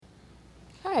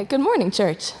All right, good morning,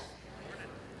 church.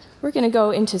 We're going to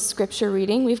go into scripture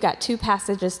reading. We've got two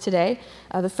passages today.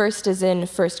 The first is in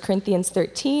 1 Corinthians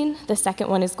 13. The second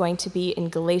one is going to be in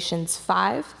Galatians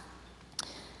 5.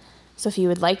 So if you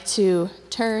would like to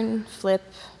turn, flip,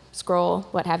 scroll,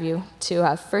 what have you, to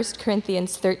 1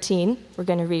 Corinthians 13, we're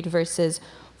going to read verses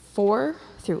 4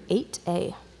 through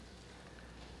 8a.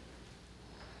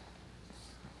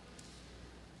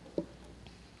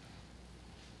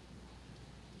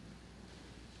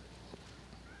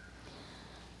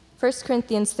 First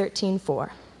Corinthians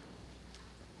 13:4.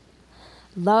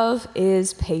 Love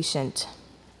is patient.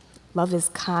 Love is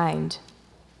kind.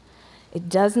 It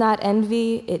does not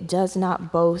envy. It does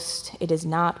not boast. It is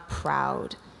not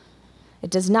proud.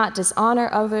 It does not dishonor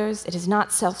others. It is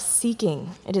not self-seeking.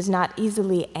 It is not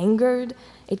easily angered.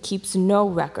 It keeps no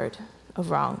record of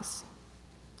wrongs.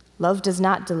 Love does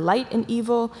not delight in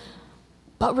evil,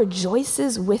 but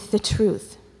rejoices with the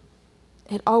truth.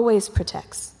 It always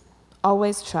protects,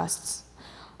 always trusts,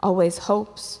 always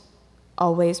hopes,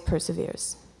 always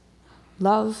perseveres.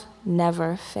 Love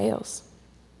never fails.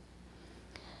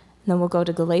 And then we'll go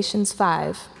to Galatians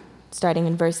 5, starting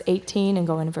in verse 18 and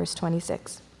go in verse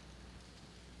 26.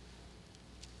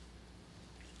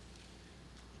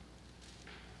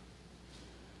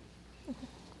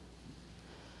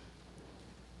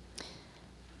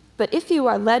 But if you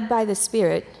are led by the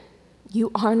Spirit,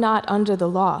 you are not under the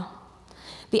law.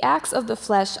 The acts of the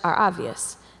flesh are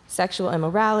obvious: sexual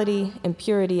immorality,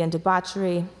 impurity and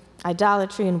debauchery,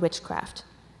 idolatry and witchcraft,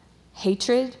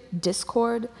 hatred,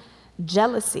 discord,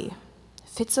 jealousy,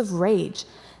 fits of rage,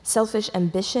 selfish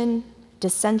ambition,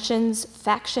 dissensions,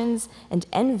 factions, and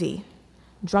envy,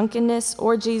 drunkenness,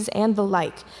 orgies, and the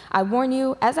like. I warn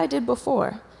you, as I did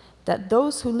before, that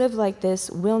those who live like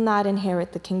this will not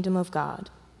inherit the kingdom of God.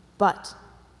 But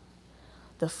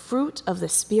the fruit of the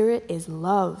Spirit is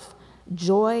love,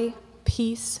 joy,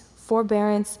 peace,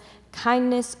 forbearance,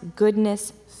 kindness,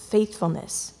 goodness,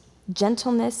 faithfulness,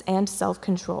 gentleness, and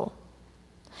self-control.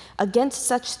 Against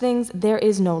such things there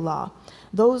is no law.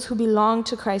 Those who belong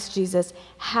to Christ Jesus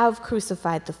have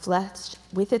crucified the flesh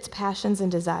with its passions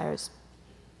and desires.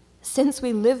 Since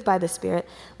we live by the Spirit,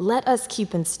 let us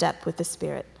keep in step with the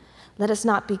Spirit. Let us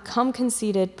not become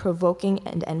conceited, provoking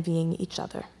and envying each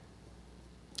other.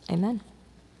 Amen.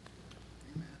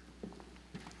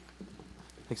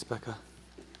 Thanks, Becca.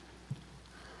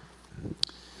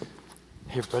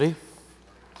 Hey, everybody.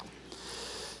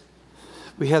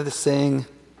 We have this saying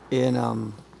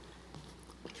in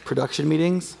production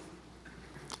meetings.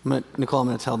 Nicole, I'm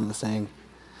going to tell them the saying.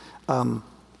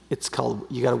 It's called,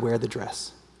 you got to wear the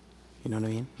dress. You know what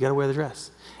I mean? You got to wear the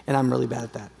dress. And I'm really bad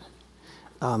at that.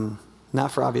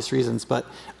 Not for obvious reasons, but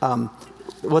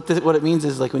what it means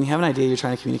is, like, when you have an idea you're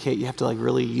trying to communicate, you have to, like,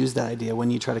 really use that idea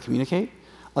when you try to communicate.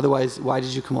 Otherwise, why did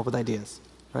you come up with ideas,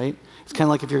 right? It's kind of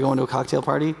like if you're going to a cocktail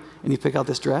party and you pick out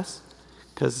this dress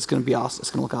because it's going to be awesome,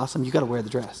 it's going to look awesome. You got to wear the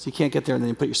dress. You can't get there and then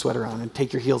you put your sweater on and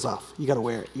take your heels off. You got to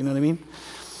wear it. You know what I mean?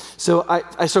 So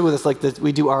I struggle with this, like,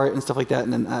 we do art and stuff like that,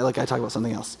 and then I talk about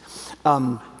something else.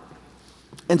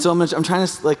 And so I'm trying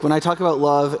to, like, when I talk about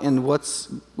love and what's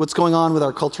going on with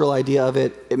our cultural idea of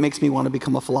it, it makes me want to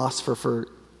become a philosopher for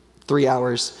 3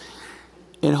 hours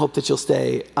and hope that you'll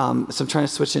stay. So I'm trying to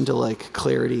switch into, like,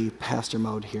 clarity pastor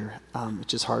mode here,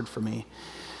 which is hard for me.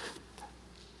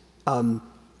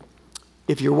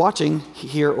 If you're watching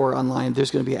here or online, there's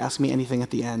going to be Ask Me Anything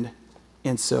at the end.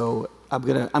 And so I'm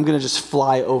gonna just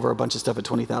fly over a bunch of stuff at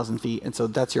 20,000 feet. And so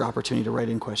that's your opportunity to write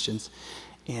in questions.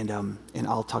 And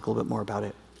I'll talk a little bit more about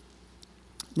it.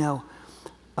 Now,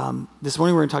 this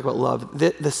morning we're going to talk about love.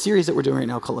 The series that we're doing right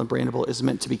now called Unbrandable is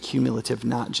meant to be cumulative,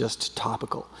 not just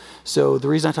topical. So the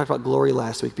reason I talked about glory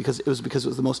last week because it was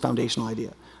the most foundational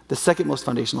idea. The second most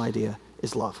foundational idea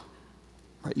is love.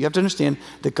 Right? You have to understand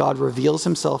that God reveals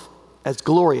himself as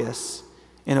glorious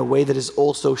in a way that is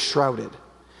also shrouded.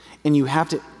 And you have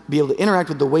to be able to interact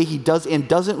with the way he does and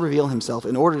doesn't reveal himself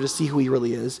in order to see who he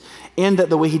really is, and that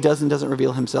the way he does and doesn't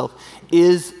reveal himself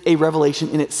is a revelation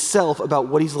in itself about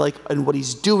what he's like and what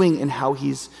he's doing and how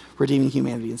he's redeeming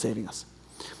humanity and saving us.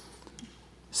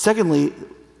 Secondly,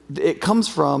 it comes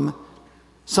from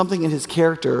something in his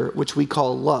character which we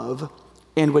call love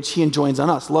and which he enjoins on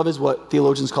us. Love is what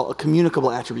theologians call a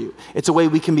communicable attribute. It's a way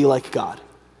we can be like God,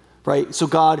 right? So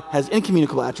God has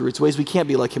incommunicable attributes, ways we can't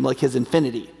be like him, like his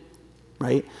infinity.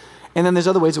 Right? And then there's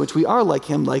other ways in which we are like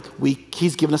him, like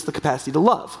he's given us the capacity to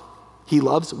love. He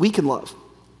loves, we can love.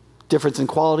 Difference in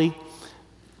quality,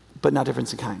 but not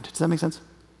difference in kind. Does that make sense?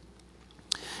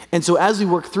 And so as we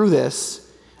work through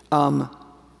this, then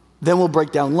we'll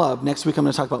break down love. Next week I'm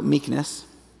going to talk about meekness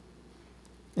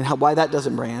and why that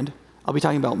doesn't brand. I'll be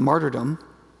talking about martyrdom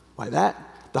Why that?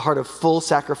 The heart of full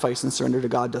sacrifice and surrender to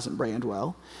God doesn't brand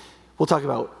well. We'll talk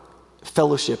about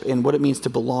fellowship and what it means to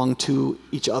belong to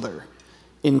each other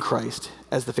in Christ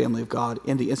as the family of God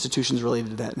and the institutions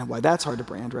related to that and why that's hard to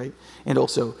brand, right? And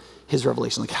also his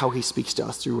revelation, like how he speaks to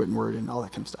us through written word and all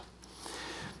that kind of stuff.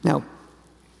 Now,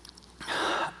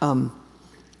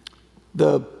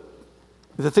 the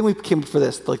thing we came up for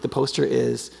this, like the poster,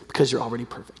 is because you're already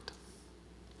perfect.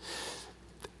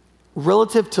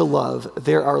 Relative to love,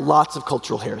 there are lots of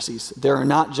cultural heresies. There's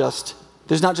not just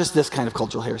this kind of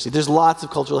cultural heresy. There's lots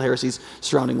of cultural heresies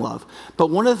surrounding love. But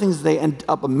one of the things they end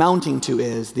up amounting to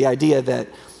is the idea that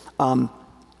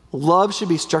love should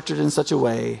be structured in such a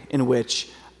way in which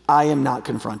I am not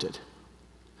confronted.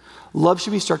 Love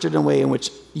should be structured in a way in which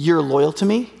you're loyal to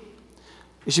me.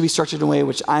 It should be structured in a way in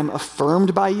which I'm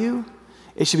affirmed by you.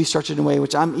 It should be structured in a way in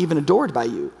which I'm even adored by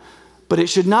you. But it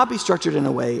should not be structured in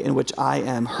a way in which I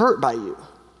am hurt by you,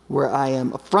 where I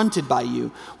am affronted by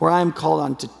you, where I am called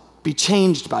on to be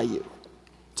changed by you.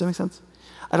 Does that make sense?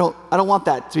 I don't want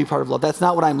that to be part of love. That's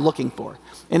not what I'm looking for.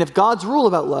 And if God's rule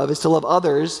about love is to love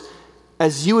others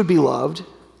as you would be loved,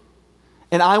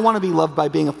 and I want to be loved by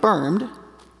being affirmed,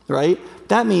 right?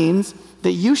 That means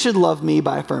that you should love me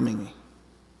by affirming me,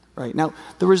 right? Now,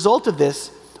 the result of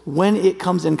this, when it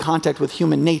comes in contact with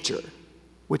human nature,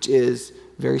 which is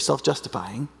very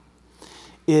self-justifying,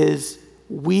 is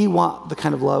we want the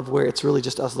kind of love where it's really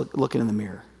just us looking in the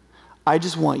mirror. I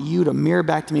just want you to mirror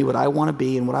back to me what I want to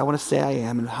be and what I want to say I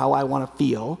am and how I want to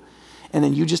feel, and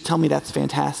then you just tell me that's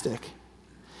fantastic,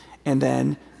 and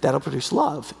then that'll produce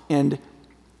love. And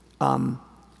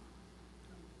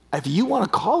if you want to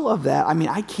call love that, I mean,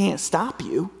 I can't stop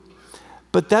you.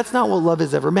 But that's not what love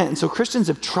has ever meant. And so Christians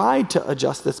have tried to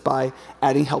adjust this by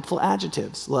adding helpful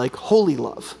adjectives like holy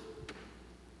love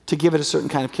to give it a certain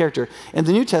kind of character. In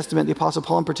the New Testament, the Apostle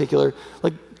Paul in particular,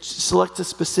 like selects a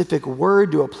specific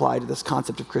word to apply to this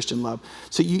concept of Christian love.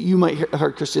 So you might hear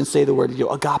Christians say the word,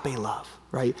 agape love,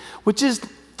 right? Which is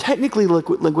technically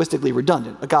linguistically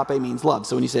redundant. Agape means love.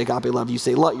 So when you say agape love, you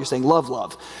say love, you're saying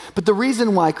love. But the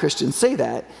reason why Christians say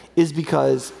that is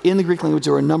because in the Greek language,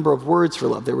 there were a number of words for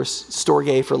love. There was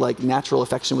storge for like natural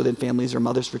affection within families or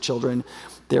mothers for children.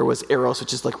 There was eros,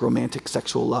 which is like romantic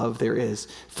sexual love. There is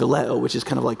phileo, which is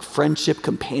kind of like friendship,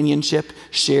 companionship,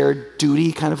 shared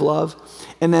duty kind of love.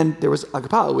 And then there was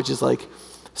agapao, which is like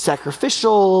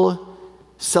sacrificial,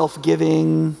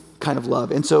 self-giving kind of love.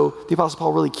 And so the Apostle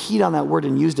Paul really keyed on that word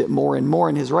and used it more and more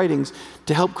in his writings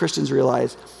to help Christians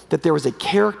realize that there was a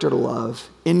character to love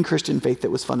in Christian faith that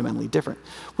was fundamentally different.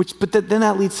 Then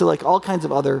that leads to like all kinds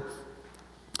of other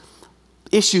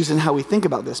issues in how we think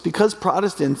about this. Because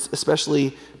Protestants,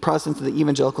 especially Protestants in the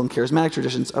evangelical and charismatic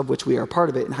traditions, of which we are a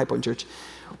part of it in High Point Church,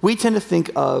 we tend to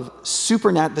think of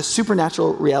the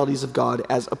supernatural realities of God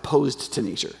as opposed to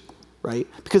nature, right?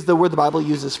 Because the word the Bible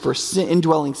uses for sin,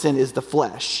 indwelling sin, is the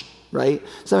flesh, right?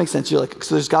 Does that make sense? You're like,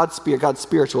 so there's God's spirit, God's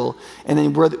spiritual, and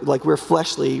then we're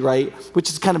fleshly, right? Which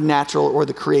is kind of natural, or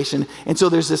the creation. And so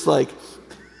there's this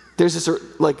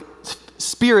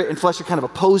spirit and flesh are kind of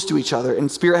opposed to each other,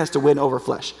 and spirit has to win over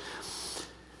flesh.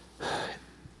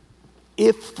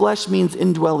 If flesh means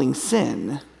indwelling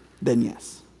sin, then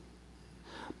yes.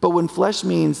 But when flesh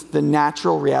means the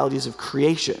natural realities of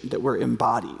creation, that we're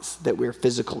embodies, that we're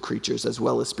physical creatures as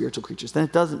well as spiritual creatures, then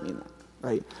it doesn't mean that,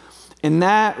 right? In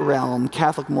that realm,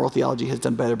 Catholic moral theology has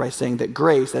done better by saying that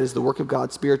grace, that is the work of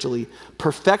God spiritually,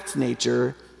 perfects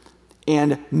nature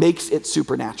and makes it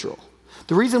supernatural.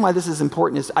 The reason why this is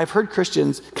important is I've heard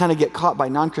Christians kind of get caught by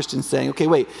non-Christians saying, okay,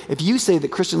 wait, if you say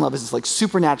that Christian love is this like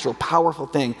supernatural, powerful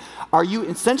thing, are you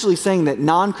essentially saying that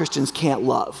non-Christians can't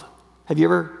love? Have you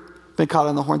ever been caught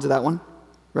on the horns of that one,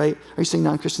 right? Are you saying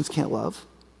non-Christians can't love,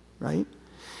 right?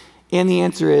 And the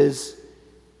answer is,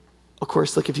 of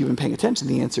course, like if you've been paying attention,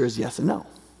 the answer is yes and no,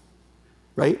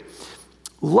 right?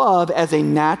 Love as a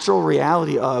natural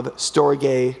reality of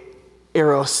storge,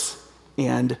 eros,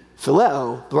 and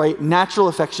phileo, right? Natural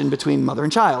affection between mother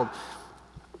and child.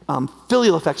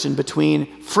 Filial affection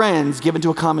between friends given to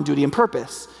a common duty and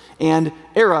purpose. And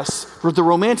eros, the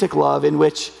romantic love in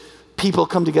which people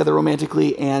come together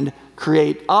romantically and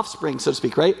create offspring, so to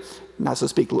speak, right? Not so to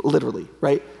speak, literally,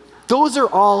 right? Those are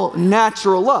all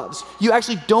natural loves. You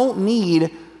actually don't need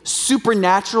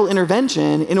supernatural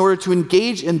intervention in order to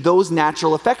engage in those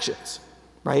natural affections,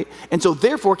 right? And so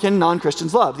therefore, can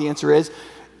non-Christians love? The answer is,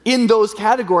 in those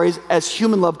categories, as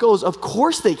human love goes, of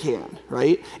course they can,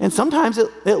 right? And sometimes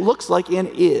it looks like and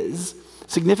is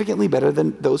significantly better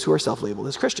than those who are self-labeled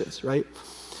as Christians, right?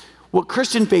 What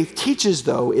Christian faith teaches,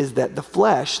 though, is that the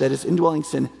flesh, that is indwelling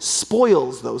sin,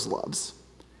 spoils those loves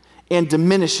and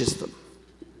diminishes them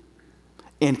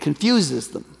and confuses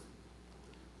them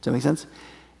Does that make sense?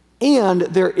 And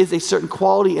there is a certain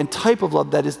quality and type of love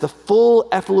that is the full,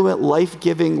 effluent,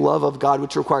 life-giving love of God,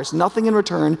 which requires nothing in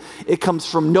return. It comes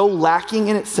from no lacking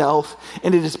in itself,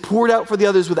 and it is poured out for the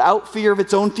others without fear of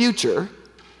its own future.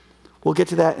 We'll get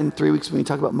to that in 3 weeks when we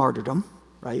talk about martyrdom,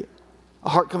 right? A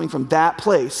heart coming from that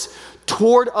place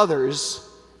toward others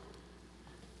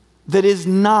that is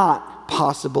not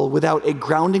possible without a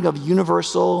grounding of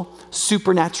universal,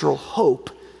 supernatural hope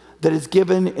that is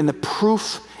given in the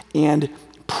proof and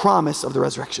promise of the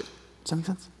resurrection. Does that make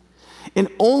sense?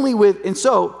 And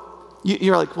so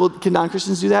you're like, well, can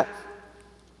non-Christians do that?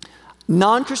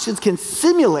 Non-Christians can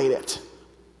simulate it.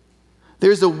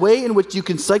 There's a way in which you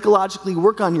can psychologically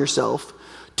work on yourself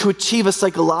to achieve a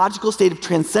psychological state of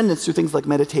transcendence through things like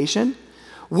meditation,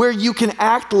 where you can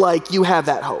act like you have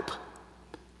that hope.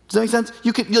 Does that make sense?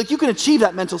 You can achieve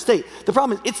that mental state. The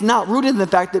problem is it's not rooted in the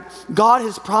fact that God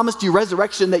has promised you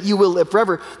resurrection, that you will live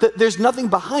forever. That there's nothing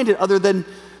behind it other than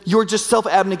your just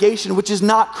self-abnegation, which is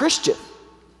not Christian.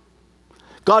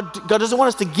 God doesn't want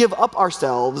us to give up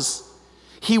ourselves.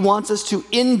 He wants us to,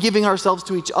 in giving ourselves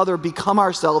to each other, become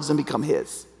ourselves and become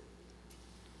His.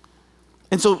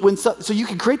 And so you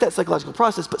can create that psychological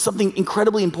process, but something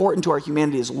incredibly important to our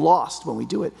humanity is lost when we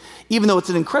do it. Even though it's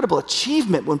an incredible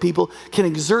achievement when people can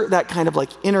exert that kind of like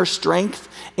inner strength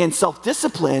and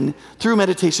self-discipline through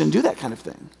meditation and do that kind of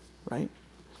thing, right?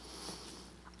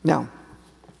 Now,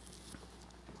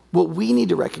 what we need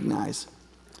to recognize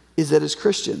is that as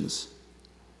Christians,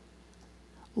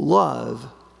 love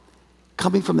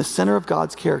coming from the center of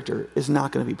God's character is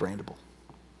not going to be brandable.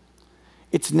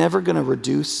 It's never going to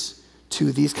reduce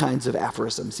to these kinds of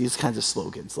aphorisms, these kinds of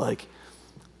slogans, like,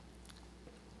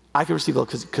 I can receive love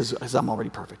because I'm already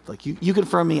perfect. Like, you can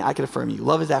affirm me, I can affirm you.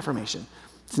 Love is affirmation.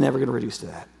 It's never going to reduce to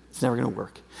that. It's never going to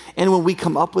work. And when we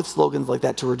come up with slogans like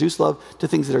that to reduce love to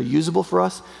things that are usable for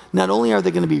us, not only are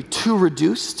they going to be too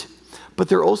reduced, but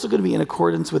they're also going to be in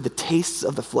accordance with the tastes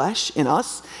of the flesh in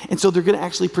us, and so they're going to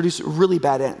actually produce really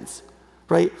bad ends,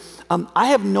 right? I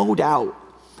have no doubt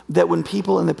that when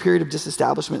people in the period of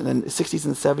disestablishment in the 60s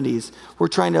and the 70s were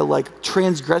trying to like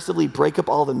transgressively break up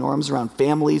all the norms around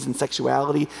families and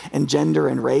sexuality and gender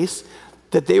and race,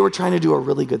 that they were trying to do a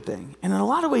really good thing. And in a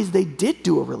lot of ways, they did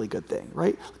do a really good thing,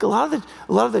 right? Like a lot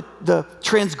of the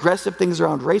transgressive things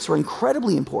around race were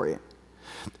incredibly important.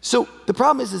 So the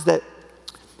problem is that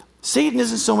Satan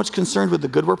isn't so much concerned with the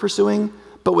good we're pursuing,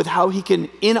 but with how he can,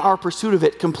 in our pursuit of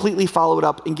it, completely follow it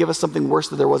up and give us something worse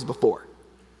than there was before,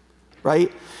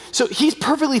 right? So he's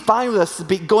perfectly fine with us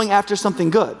going after something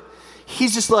good.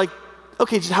 He's just like,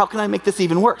 okay, just how can I make this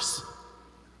even worse?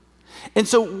 And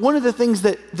so one of the things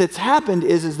that's happened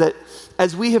is that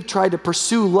as we have tried to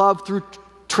pursue love through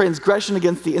transgression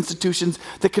against the institutions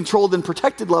that controlled and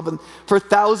protected love and for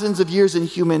thousands of years in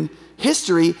human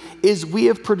history, is we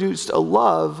have produced a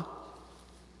love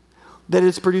that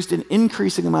has produced an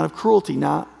increasing amount of cruelty,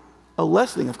 not a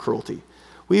lessening of cruelty.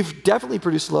 We've definitely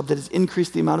produced a love that has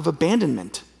increased the amount of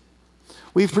abandonment.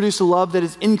 We've produced a love that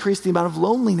has increased the amount of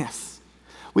loneliness.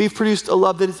 We've produced a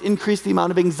love that has increased the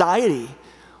amount of anxiety.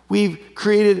 We've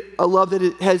created a love that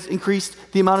has increased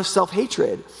the amount of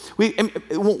self-hatred.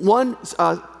 One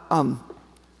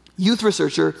youth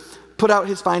researcher put out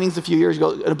his findings a few years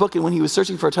ago in a book, and when he was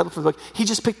searching for a title for the book, he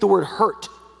just picked the word hurt.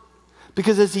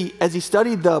 Because as he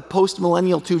studied the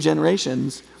post-millennial two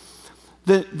generations,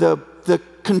 the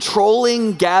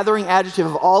controlling, gathering adjective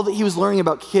of all that he was learning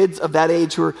about kids of that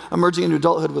age who were emerging into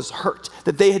adulthood was hurt,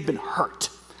 that they had been hurt.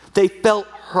 They felt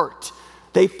hurt.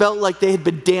 They felt like they had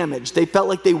been damaged. They felt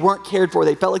like they weren't cared for.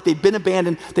 They felt like they'd been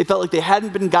abandoned. They felt like they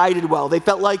hadn't been guided well. They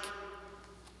felt like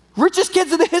richest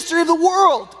kids in the history of the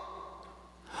world.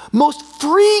 Most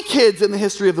free kids in the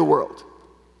history of the world.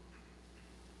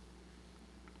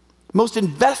 Most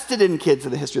invested in kids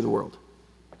in the history of the world.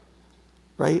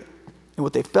 Right? And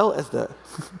what they felt as the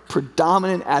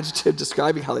predominant adjective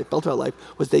describing how they felt about life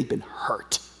was they'd been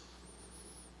hurt.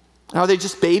 Are they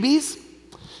just babies?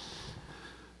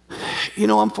 You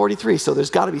know, I'm 43, so there's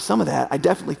got to be some of that. I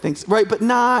definitely think so, right? But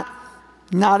not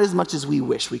as much as we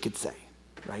wish we could say,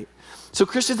 right? So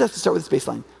Christians have to start with this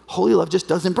baseline. Holy love just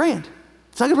doesn't brand.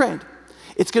 It's not going to brand.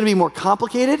 It's going to be more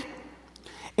complicated,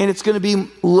 and it's going to be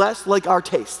less like our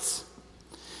tastes.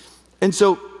 And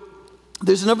so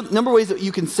there's a number of ways that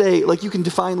you can say, like you can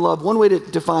define love. One way to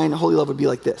define holy love would be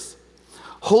like this.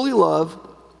 Holy love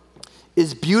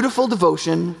is beautiful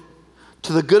devotion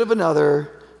to the good of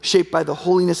another shaped by the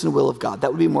holiness and will of God.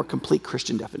 That would be a more complete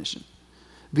Christian definition.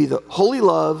 Holy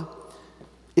love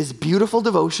is beautiful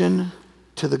devotion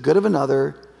to the good of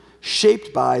another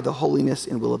shaped by the holiness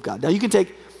and will of God. Now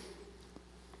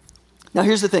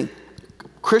here's the thing.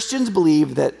 Christians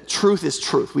believe that truth is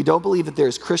truth. We don't believe that there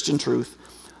is Christian truth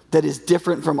that is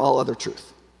different from all other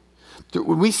truth.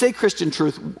 When we say Christian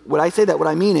truth, what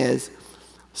I mean is,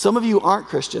 some of you aren't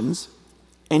Christians,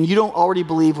 and you don't already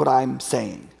believe what I'm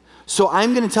saying. So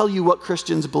I'm going to tell you what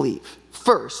Christians believe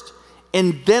first,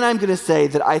 and then I'm going to say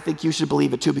that I think you should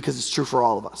believe it too because it's true for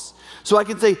all of us. So I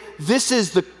can say, this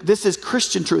is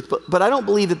Christian truth, but I don't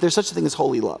believe that there's such a thing as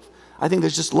holy love. I think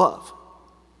there's just love.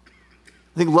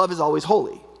 I think love is always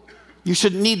holy. You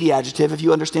shouldn't need the adjective if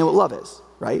you understand what love is,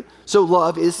 right? So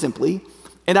love is simply,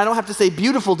 and I don't have to say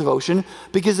beautiful devotion,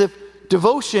 because if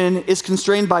devotion is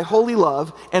constrained by holy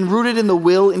love and rooted in the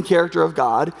will and character of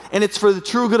God, and it's for the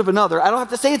true good of another, I don't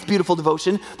have to say it's beautiful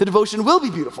devotion. The devotion will be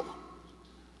beautiful,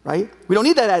 right? We don't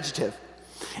need that adjective.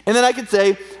 And then I could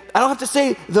say, I don't have to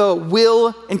say the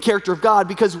will and character of God,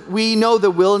 because we know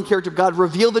the will and character of God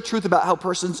reveal the truth about how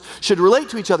persons should relate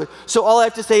to each other. So all I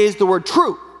have to say is the word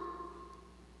true.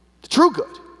 The true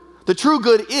good. The true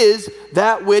good is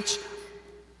that which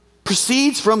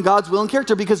proceeds from God's will and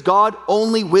character, because God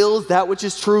only wills that which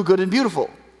is true, good, and beautiful.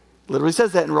 It literally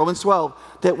says that in Romans 12,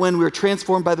 that when we're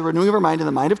transformed by the renewing of our mind in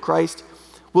the mind of Christ,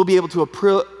 we'll be able to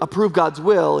approve God's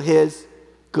will, his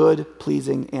good,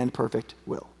 pleasing, and perfect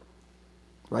will.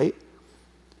 Right?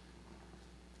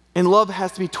 And love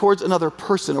has to be towards another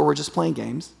person, or we're just playing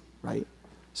games, right?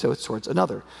 So it's towards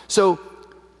another. So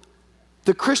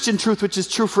the Christian truth, which is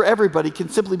true for everybody, can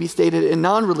simply be stated in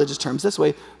non-religious terms this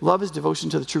way: love is devotion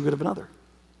to the true good of another.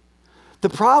 The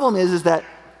problem is that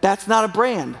that's not a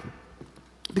brand,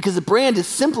 because a brand is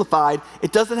simplified.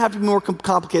 It doesn't have to be more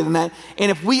complicated than that.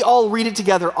 And if we all read it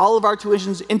together, all of our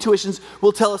intuitions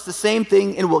will tell us the same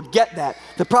thing, and we'll get that.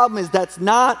 The problem is that's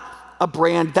not a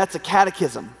brand, that's a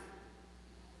catechism,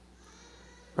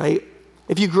 right?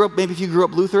 If you grew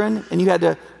up Lutheran and you had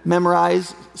to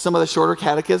memorize some of the shorter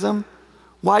catechism,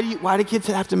 why do kids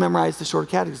have to memorize the shorter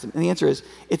catechism? And the answer is,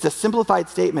 it's a simplified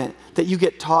statement that you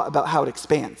get taught about how it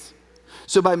expands.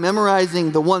 So by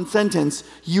memorizing the one sentence,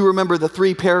 you remember the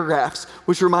 3 paragraphs,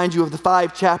 which remind you of the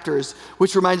 5 chapters,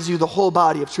 which reminds you of the whole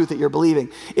body of truth that you're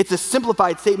believing. It's a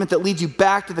simplified statement that leads you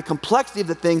back to the complexity of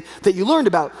the thing that you learned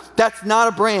about. That's not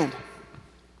a brand.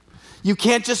 You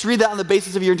can't just read that on the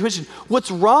basis of your intuition.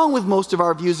 What's wrong with most of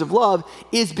our views of love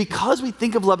is, because we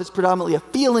think of love as predominantly a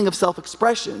feeling of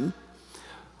self-expression,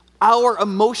 our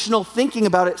emotional thinking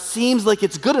about it seems like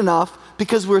it's good enough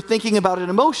because we're thinking about an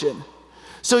emotion.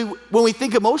 So when we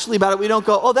think emotionally about it, we don't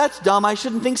go, oh, that's dumb, I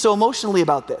shouldn't think so emotionally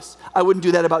about this. I wouldn't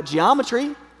do that about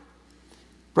geometry,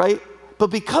 right?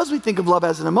 But because we think of love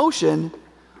as an emotion,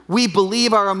 we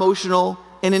believe our emotional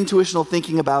and intuitional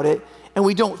thinking about it, and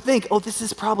we don't think, oh, this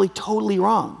is probably totally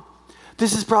wrong.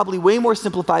 This is probably way more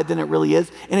simplified than it really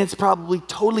is, and it's probably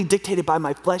totally dictated by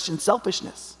my flesh and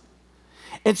selfishness.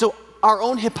 And so our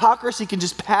own hypocrisy can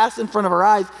just pass in front of our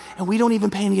eyes, and we don't even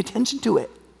pay any attention to it.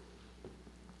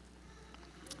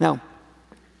 Now,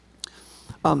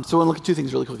 so I want to look at 2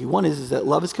 things really quickly. One is that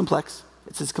love is complex.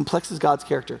 It's as complex as God's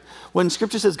character. When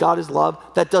Scripture says God is love,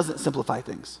 that doesn't simplify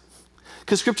things,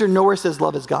 because Scripture nowhere says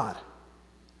love is God.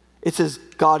 It says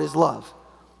God is love,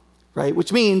 right?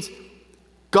 Which means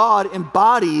God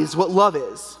embodies what love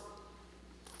is.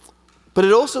 But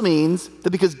it also means that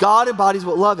because God embodies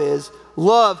what love is,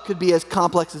 love could be as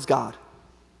complex as God.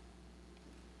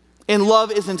 And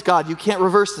love isn't God. You can't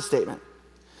reverse the statement.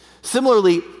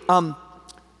 Similarly,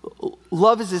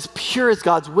 love is as pure as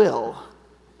God's will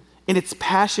in its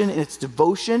passion and its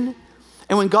devotion.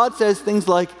 And when God says things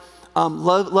like,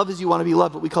 love as you want to be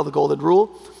loved, what we call the golden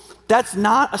rule, that's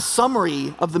not a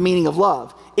summary of the meaning of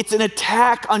love. It's an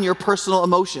attack on your personal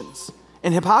emotions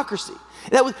and hypocrisy.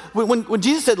 That was when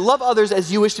Jesus said, love others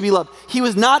as you wish to be loved. He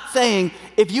was not saying,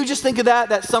 if you just think of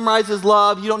that summarizes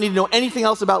love. You don't need to know anything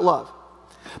else about love.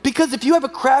 Because if you have a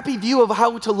crappy view of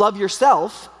how to love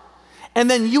yourself, and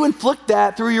then you inflict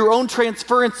that through your own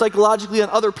transference psychologically on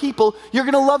other people, you're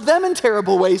going to love them in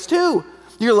terrible ways too.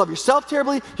 You're going to love yourself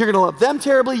terribly. You're going to love them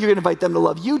terribly. You're going to invite them to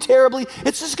love you terribly.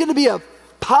 It's just going to be a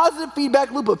positive feedback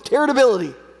loop of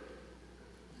terribility.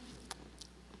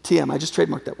 TM, I just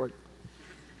trademarked that word,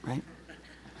 right?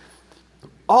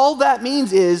 All that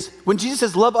means is, when Jesus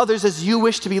says love others as you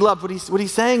wish to be loved, what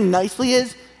he's saying nicely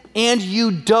is, and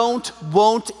you don't,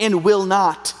 won't, and will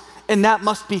not. And that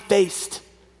must be faced.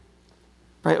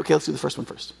 Right? Okay, let's do the first one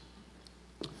first.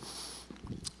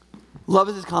 Love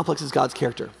is as complex as God's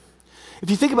character. If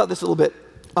you think about this a little bit,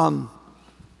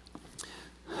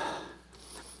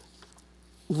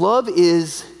 love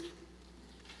is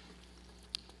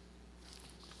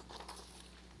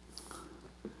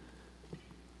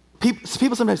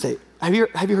people sometimes say, have you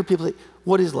heard people say,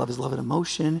 what is love? Is love an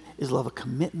emotion? Is love a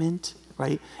commitment?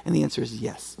 right? And the answer is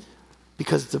yes,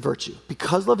 because it's a virtue.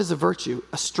 Because love is a virtue,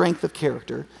 a strength of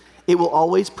character, it will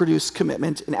always produce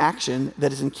commitment and action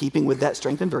that is in keeping with that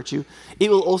strength and virtue. It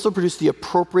will also produce the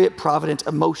appropriate provident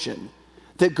emotion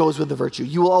that goes with the virtue.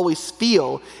 You will always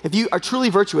feel, if you are truly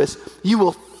virtuous, you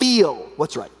will feel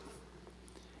what's right.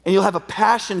 And you'll have a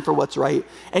passion for what's right,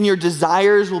 and your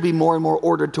desires will be more and more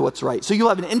ordered to what's right. So you'll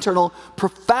have an internal,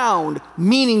 profound,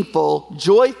 meaningful,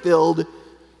 joy-filled,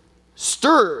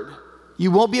 stirred.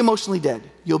 You won't be emotionally dead.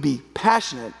 You'll be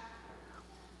passionate,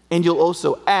 and you'll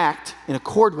also act in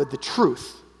accord with the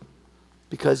truth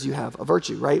because you have a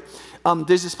virtue, right?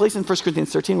 There's this place in 1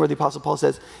 Corinthians 13 where the Apostle Paul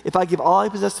says, if I give all I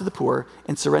possess to the poor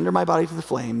and surrender my body to the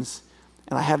flames,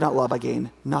 and I have not love, I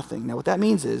gain nothing. Now what that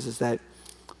means is that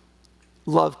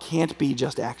love can't be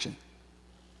just action.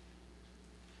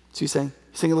 So he's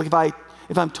saying, look,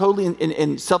 if I'm totally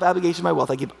in self-abnegation of my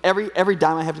wealth, I give every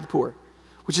dime I have to the poor,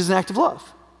 which is an act of love,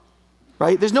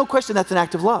 right? There's no question that's an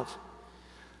act of love.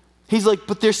 He's like,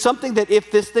 but there's something that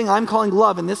if this thing I'm calling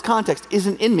love in this context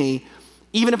isn't in me,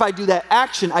 even if I do that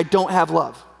action, I don't have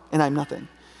love, and I'm nothing.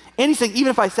 And he's saying, even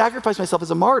if I sacrifice myself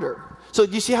as a martyr. So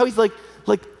do you see how he's like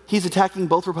he's attacking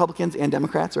both Republicans and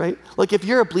Democrats, right? Like if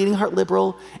you're a bleeding heart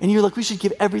liberal and you're like, we should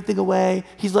give everything away,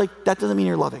 he's like, that doesn't mean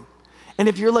you're loving. And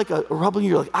if you're like a Republican,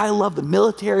 you're like, I love the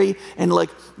military, and like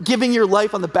giving your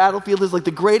life on the battlefield is like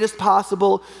the greatest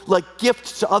possible like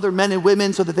gift to other men and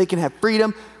women so that they can have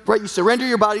freedom, right? You surrender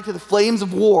your body to the flames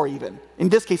of war even. In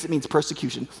this case, it means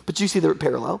persecution, but you see the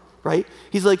parallel, right?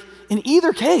 He's like, in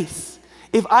either case,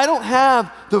 if I don't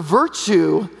have the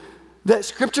virtue that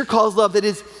Scripture calls love, that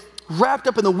is wrapped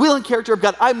up in the will and character of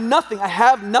God, I'm nothing, I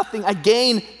have nothing, I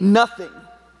gain nothing.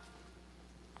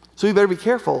 So we better be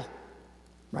careful,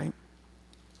 right?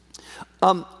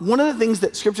 One of the things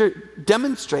that Scripture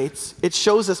demonstrates, it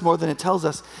shows us more than it tells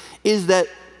us, is that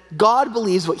God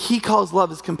believes what he calls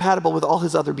love is compatible with all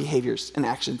his other behaviors and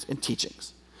actions and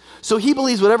teachings. So he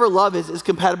believes whatever love is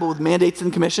compatible with mandates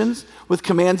and commissions, with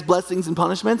commands, blessings, and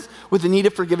punishments, with the need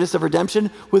of forgiveness of redemption,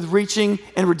 with reaching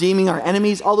and redeeming our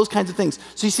enemies, all those kinds of things.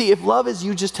 So you see, if love is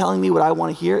you just telling me what I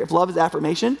want to hear, if love is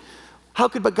affirmation, how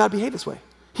could but God behave this way?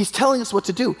 He's telling us what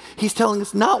to do. He's telling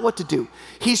us not what to do.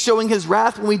 He's showing his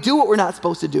wrath when we do what we're not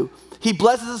supposed to do. He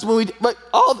blesses us when we do, but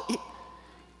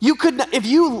you could not, if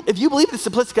you believe the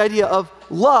simplistic idea of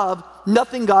love,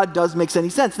 nothing God does makes any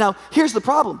sense. Now, here's the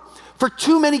problem. For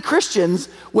too many Christians,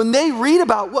 when they read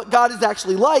about what God is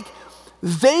actually like,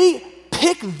 they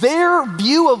pick their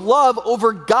view of love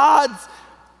over God's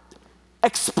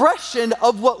expression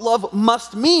of what love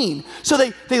must mean. So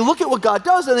they look at what God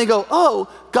does and they go, oh,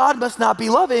 God must not be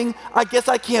loving. I guess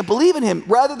I can't believe in him.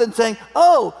 Rather than saying,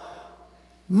 oh,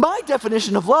 my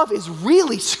definition of love is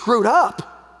really screwed up.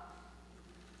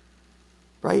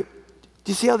 Right?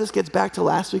 Do you see how this gets back to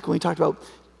last week when we talked about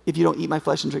if you don't eat my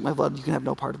flesh and drink my blood, you can have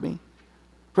no part of me?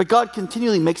 Right? God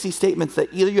continually makes these statements that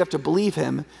either you have to believe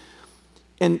him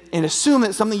and assume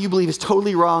that something you believe is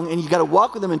totally wrong, and you got to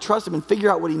walk with him and trust him and figure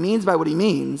out what he means by what he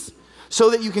means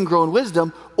so that you can grow in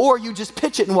wisdom, or you just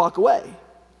pitch it and walk away.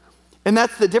 And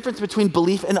that's the difference between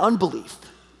belief and unbelief.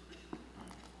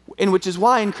 And which is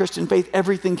why in Christian faith,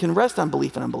 everything can rest on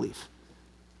belief and unbelief.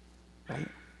 Right?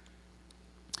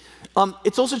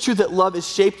 It's also true that love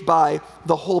is shaped by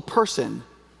the whole person,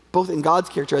 both in God's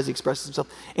character as he expresses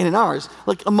himself and in ours.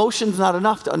 Like emotion's not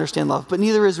enough to understand love, but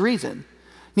neither is reason.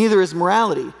 Neither is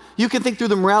morality. You can think through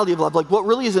the morality of love, like what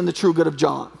really is in the true good of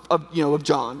John.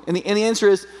 And the answer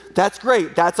is, that's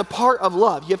great. That's a part of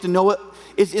love. You have to know what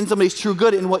is in somebody's true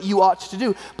good and what you ought to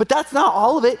do. But that's not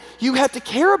all of it. You have to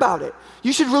care about it.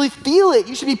 You should really feel it.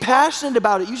 You should be passionate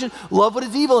about it. You should love what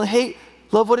is evil and hate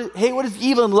what is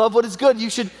evil and love what is good. You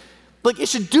should, it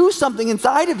should do something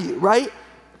inside of you, right?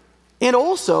 And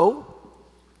also,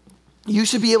 you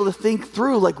should be able to think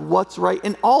through what's right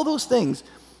and all those things.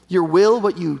 Your will,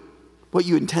 what you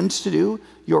intend to do,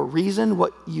 your reason,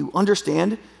 what you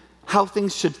understand, how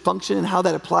things should function and how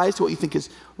that applies to what you think is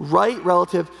right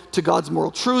relative to God's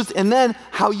moral truths, and then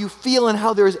how you feel and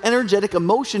how there is energetic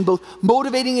emotion, both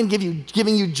motivating and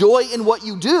giving you joy in what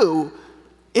you do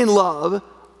in love.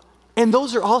 And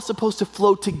those are all supposed to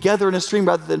flow together in a stream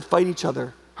rather than fight each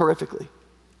other horrifically.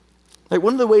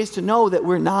 One of the ways to know that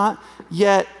we're not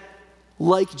yet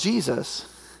like Jesus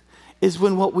is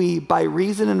when what we, by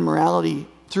reason and morality,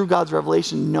 through God's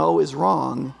revelation, know is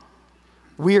wrong,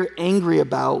 we're angry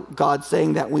about God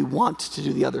saying that we want to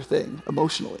do the other thing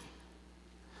emotionally.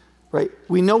 Right?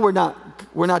 We know we're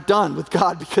not done with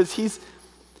God because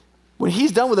when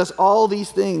he's done with us, all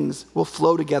these things will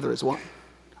flow together as one.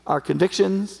 Our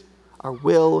convictions, our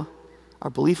will, our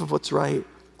belief of what's right,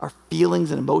 our feelings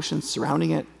and emotions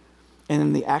surrounding it. and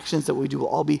then the actions that we do will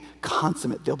all be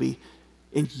consummate. They'll be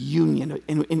in union,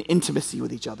 in intimacy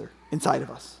with each other inside of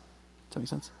us. Does that make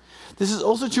sense? This is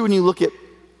also true when you look at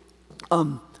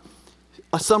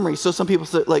a summary. So some people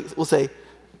will say,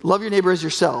 love your neighbor as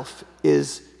yourself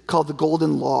is called the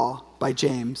Golden Law by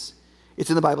James. It's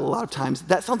in the Bible a lot of times.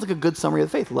 That sounds like a good summary of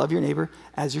the faith. Love your neighbor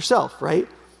as yourself, right?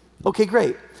 Okay,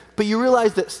 great. But you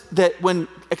realize that when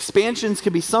expansions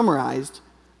can be summarized,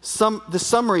 the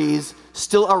summaries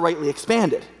still are rightly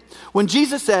expanded. When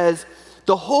Jesus says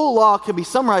the whole law can be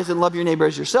summarized in love your neighbor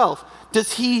as yourself,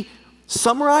 does he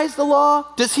summarize the law?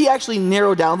 Does he actually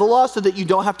narrow down the law so that you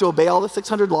don't have to obey all the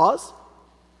 600 laws?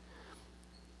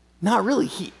 Not really.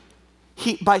 He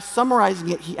by summarizing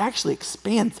it, he actually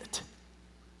expands it.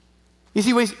 You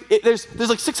see, there's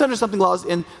like 600 something laws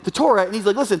in the Torah, and he's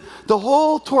like, listen, the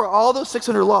whole Torah, all those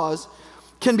 600 laws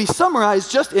can be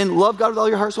summarized just in love God with all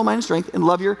your heart, soul, mind, and strength, and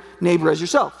love your neighbor as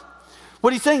yourself.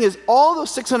 What he's saying is all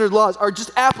those 600 laws are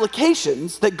just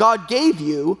applications that God gave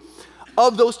you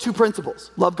of those two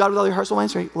principles. Love God with all your heart, soul, mind,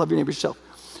 and strength, love your neighbor as yourself.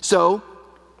 So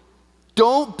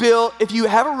don't build, if you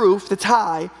have a roof that's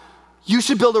high, you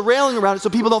should build a railing around it so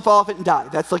people don't fall off it and die.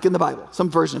 That's like in the Bible, some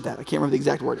version of that. I can't remember the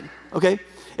exact wording, okay?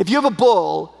 If you have a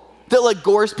bull that like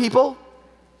gores people,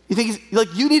 you think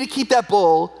you need to keep that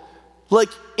bull like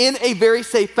in a very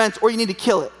safe fence, or you need to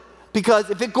kill it. Because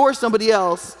if it gores somebody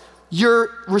else, you're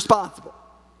responsible.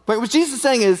 Right? What Jesus is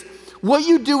saying is, what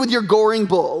you do with your goring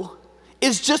bull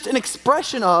is just an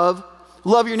expression of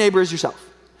love your neighbor as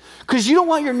yourself. Because you don't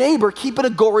want your neighbor keeping a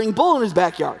goring bull in his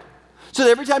backyard. So that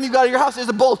every time you go out of your house, there's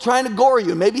a bull trying to gore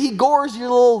you. Maybe he gores your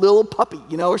little puppy,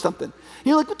 or something. And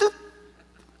you're like,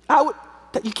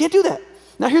 you can't do that.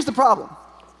 Now here's the problem.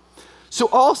 So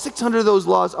all 600 of those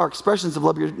laws are expressions of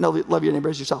love your neighbor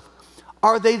as yourself.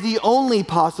 Are they the only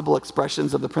possible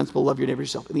expressions of the principle love your neighbor as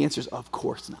yourself? And the answer is of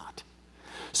course not.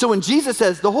 So when Jesus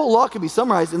says the whole law can be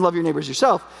summarized in love your neighbor as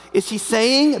yourself, is he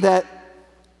saying that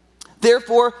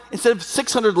therefore instead of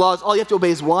 600 laws, all you have to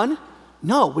obey is one?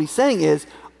 No, what he's saying is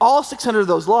all 600 of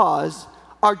those laws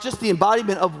are just the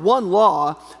embodiment of one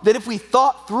law that if we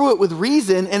thought through it with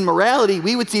reason and morality,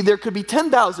 we would see there could be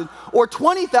 10,000 or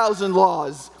 20,000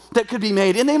 laws that could be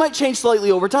made, and they might change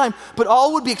slightly over time, but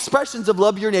all would be expressions of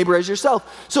love your neighbor as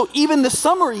yourself. So even the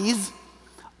summaries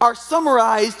are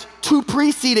summarized to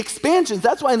precede expansions.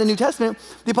 That's why in the New Testament,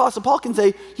 the Apostle Paul can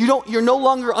say, you're no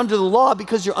longer under the law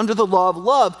because you're under the law of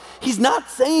love. He's not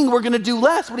saying we're going to do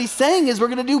less. What he's saying is we're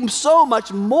going to do so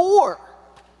much more.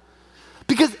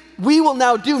 Because we will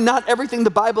now do not everything the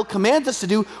Bible commands us to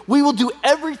do. We will do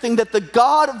everything that the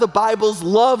God of the Bible's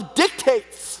love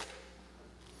dictates.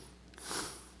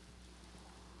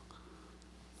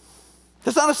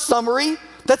 That's not a summary.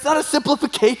 That's not a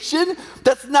simplification.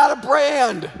 That's not a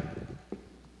brand.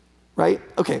 Right?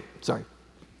 Okay, sorry.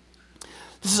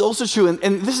 This is also true,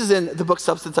 and this is in the book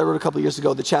Substance I wrote a couple years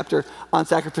ago, the chapter on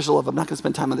sacrificial love. I'm not going to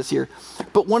spend time on this here.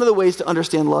 But one of the ways to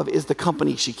understand love is the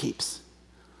company she keeps.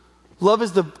 Love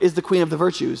is the queen of the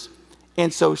virtues.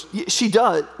 And so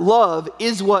love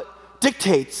is what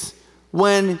dictates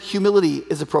when humility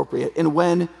is appropriate, and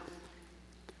when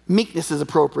meekness is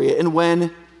appropriate, and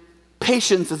when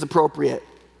patience is appropriate.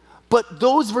 But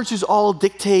those virtues all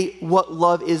dictate what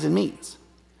love is and means.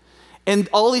 And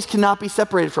all these cannot be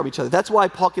separated from each other. That's why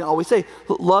Paul can always say,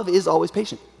 love is always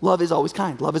patient. Love is always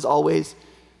kind. Love is always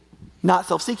not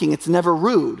self-seeking. It's never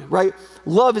rude, right?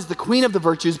 Love is the queen of the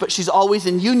virtues, but she's always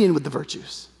in union with the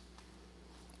virtues.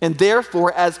 And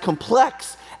therefore, as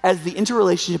complex as the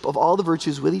interrelationship of all the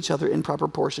virtues with each other in proper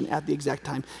proportion at the exact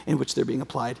time in which they're being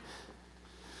applied.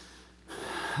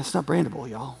 That's not brandable,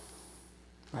 y'all.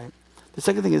 Right? The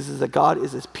second thing is that God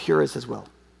is as pure as his will.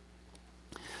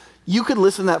 You could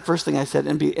listen to that first thing I said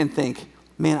and think,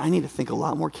 man, I need to think a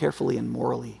lot more carefully and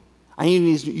morally. I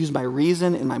need to use my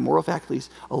reason and my moral faculties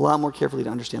a lot more carefully to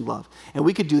understand love. And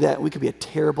we could do that, and we could be a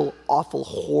terrible, awful,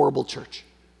 horrible church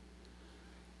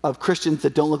of Christians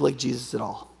that don't look like Jesus at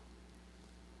all.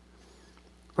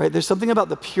 Right? There's something about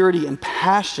the purity and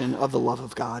passion of the love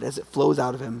of God as it flows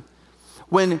out of him.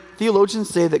 When theologians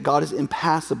say that God is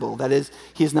impassible, that is,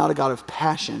 he is not a God of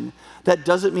passion, that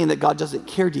doesn't mean that God doesn't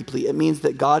care deeply. It means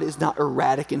that God is not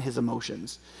erratic in his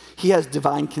emotions. He has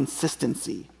divine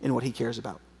consistency in what he cares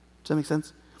about. Does that make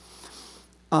sense?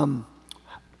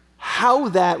 How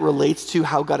that relates to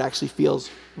how God actually feels,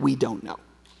 we don't know.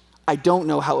 I don't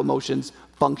know how emotions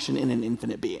function in an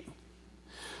infinite being.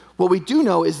 What we do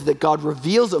know is that God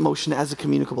reveals emotion as a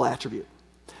communicable attribute.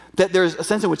 That there's a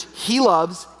sense in which he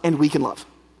loves and we can love.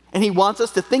 And he wants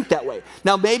us to think that way.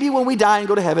 Now, maybe when we die and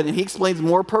go to heaven and he explains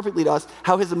more perfectly to us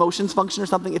how his emotions function or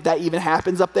something, if that even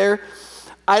happens up there,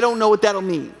 I don't know what that'll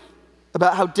mean.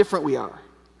 about how different we are.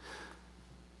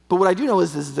 But what I do know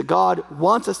is that God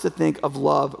wants us to think of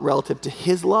love relative to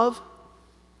his love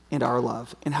and our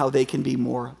love, and how they can be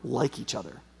more like each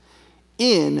other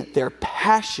in their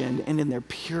passion and in their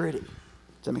purity. Does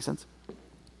that make sense?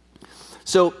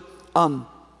 So,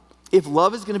 if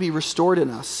love is going to be restored in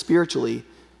us spiritually,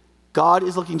 God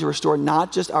is looking to restore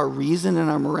not just our reason and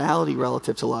our morality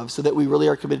relative to love, so that we really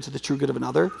are committed to the true good of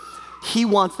another. He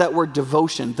wants that word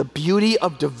devotion, the beauty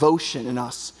of devotion in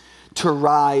us, to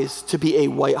rise to be a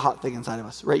white hot thing inside of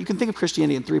us, right? You can think of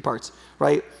Christianity in three parts,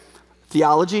 right?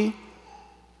 Theology,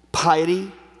 piety,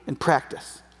 and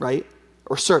practice, right?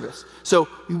 Or service. So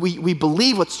we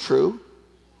believe what's true,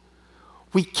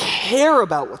 we care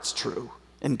about what's true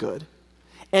and good,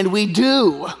 and we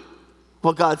do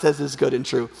what God says is good and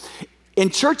true.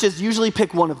 And churches usually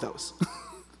pick one of those.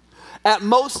 At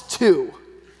most two.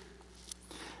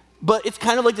 But it's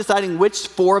kind of like deciding which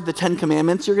 4 of the 10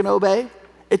 commandments you're going to obey.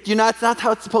 It's not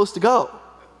how it's supposed to go.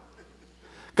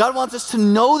 God wants us to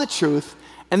know the truth,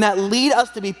 and that lead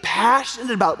us to be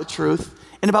passionate about the truth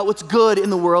and about what's good in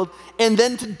the world, and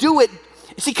then to do it.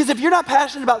 See, because if you're not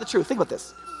passionate about the truth, think about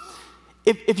this.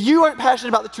 If you aren't passionate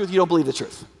about the truth, you don't believe the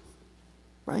truth,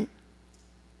 right?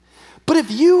 But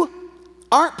if you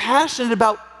aren't passionate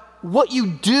about what you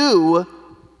do,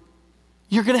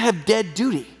 you're going to have dead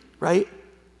duty, right?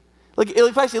 Like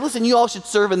if I say, listen, you all should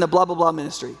serve in the blah, blah, blah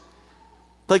ministry.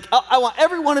 Like, I want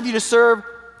every one of you to serve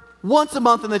once a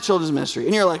month in the children's ministry.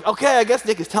 And you're like, okay, I guess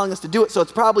Nick is telling us to do it, so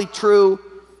it's probably true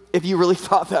if you really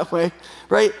thought that way,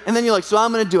 right? And then you're like, so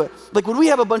I'm going to do it. Like, would we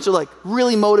have a bunch of, like,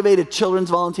 really motivated children's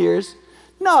volunteers?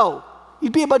 No.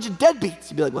 You'd be a bunch of deadbeats.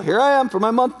 You'd be like, well, here I am for my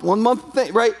 1 month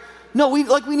thing, right? No, we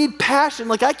need passion.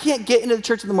 Like, I can't get into the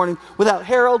church in the morning without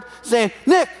Harold saying,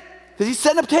 Nick, because he's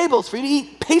setting up tables for you to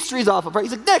eat pastries off of, right?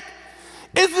 He's like, Nick,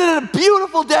 isn't it a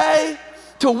beautiful day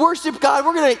to worship God?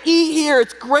 We're going to eat here.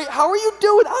 It's great. How are you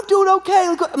doing? I'm doing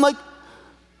okay. I'm like,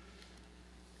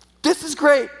 this is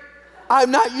great.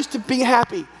 I'm not used to being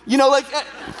happy. You know, like,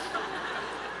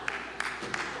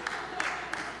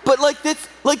 but like this,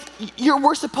 like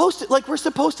we're supposed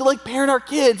to like parent our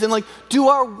kids and like do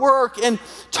our work and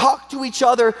talk to each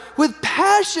other with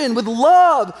passion, with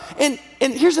love. And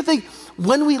here's the thing,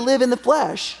 when we live in the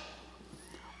flesh,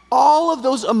 all of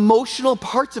those emotional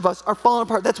parts of us are falling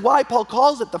apart. That's why Paul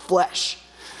calls it the flesh.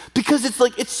 Because it's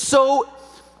like, it's so,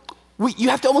 you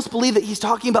have to almost believe that he's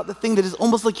talking about the thing that is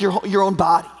almost like your own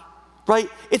body, right?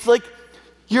 It's like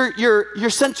your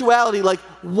sensuality, like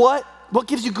what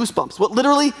gives you goosebumps? What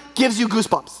literally gives you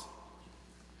goosebumps?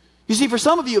 You see, for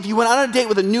some of you, if you went on a date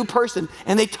with a new person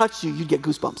and they touched you, you'd get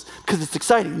goosebumps because it's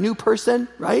exciting. New person,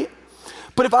 right?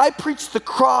 But if I preached the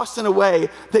cross in a way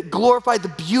that glorified the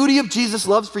beauty of Jesus'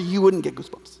 love for you, you wouldn't get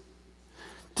goosebumps.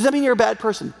 Does that mean you're a bad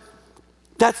person?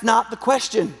 That's not the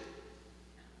question.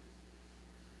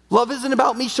 Love isn't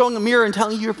about me showing a mirror and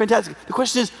telling you you're fantastic. The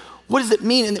question is, what does it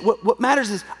mean? And what matters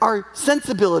is our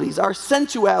sensibilities, our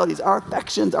sensualities, our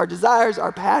affections, our desires,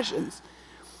 our passions.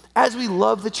 As we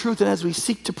love the truth and as we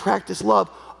seek to practice love,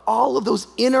 all of those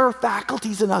inner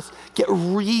faculties in us get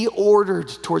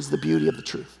reordered towards the beauty of the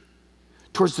truth,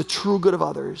 towards the true good of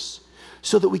others,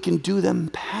 so that we can do them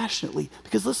passionately.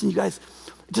 Because listen, you guys,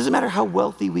 it doesn't matter how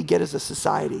wealthy we get as a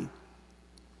society.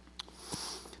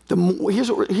 Here's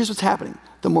what's happening.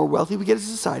 The more wealthy we get as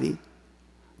a society,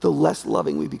 the less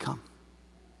loving we become.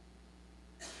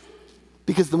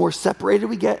 Because the more separated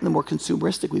we get and the more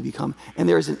consumeristic we become, and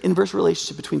there is an inverse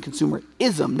relationship between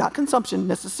consumerism, not consumption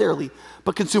necessarily,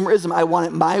 but consumerism. I want it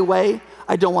my way.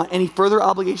 I don't want any further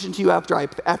obligation to you after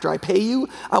I pay you.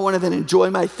 I want to then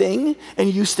enjoy my thing,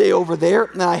 and you stay over there,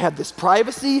 and I have this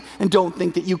privacy, and don't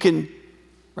think that you can,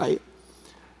 right?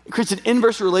 It creates an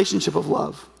inverse relationship of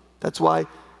love. That's why,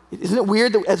 isn't it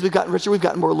weird that as we've gotten richer, we've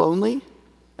gotten more lonely?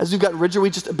 As we've gotten richer, we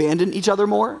just abandon each other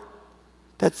more?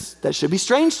 That should be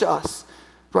strange to us,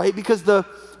 right? Because the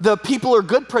people are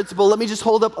good principle, let me just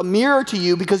hold up a mirror to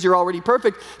you because you're already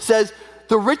perfect, says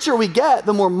the richer we get,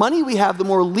 the more money we have, the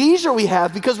more leisure we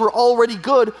have because we're already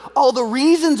good. All the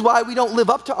reasons why we don't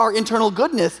live up to our internal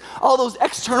goodness, all those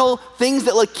external things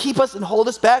that like keep us and hold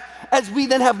us back, as we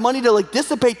then have money to like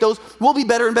dissipate those, we'll be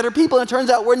better and better people, and it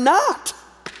turns out we're not.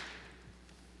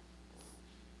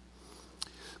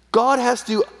 God has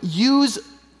to use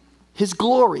his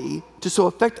glory to so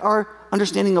affect our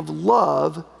understanding of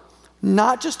love,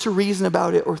 not just to reason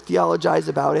about it or theologize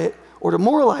about it or to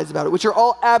moralize about it, which are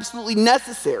all absolutely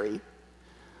necessary,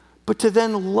 but to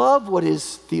then love what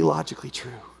is theologically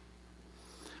true.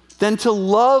 Then to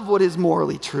love what is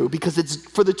morally true because it's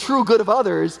for the true good of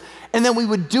others, and then we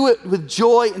would do it with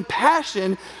joy and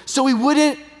passion so we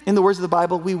wouldn't in the words of the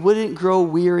Bible, we wouldn't grow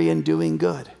weary in doing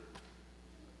good.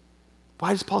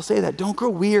 Why does Paul say that? Don't grow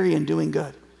weary in doing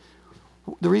good.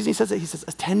 The reason he says that, he says,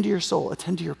 attend to your soul,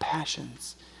 attend to your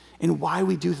passions, and why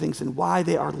we do things and why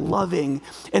they are loving,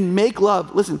 and make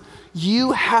love. Listen,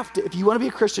 you have to, if you want to be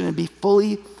a Christian and be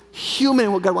fully human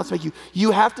in what God wants to make you,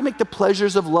 you have to make the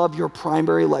pleasures of love your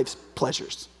primary life's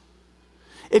pleasures.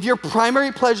 If your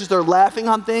primary pleasures are laughing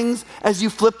on things as you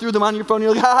flip through them on your phone,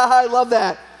 you're like, ha ha ha, I love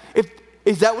that.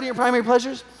 Is that one of your primary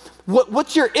pleasures?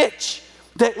 What's your itch?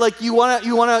 That like you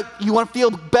wanna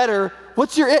feel better.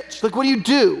 What's your itch? Like, what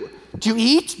do? Do you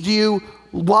eat? Do you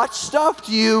watch stuff?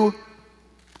 Do you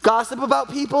gossip about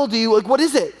people? What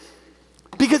is it?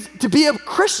 Because to be a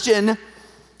Christian,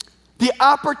 the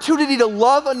opportunity to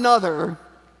love another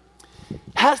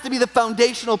has to be the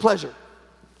foundational pleasure.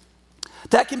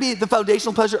 That can be the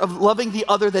foundational pleasure of loving the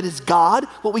other that is God,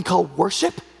 what we call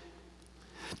worship.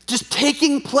 Just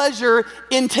taking pleasure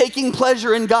in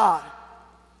God.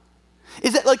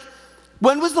 Is it like,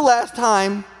 when was the last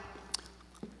time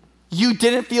you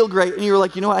didn't feel great and you were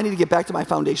like, you know what, I need to get back to my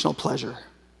foundational pleasure.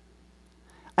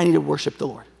 I need to worship the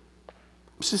Lord.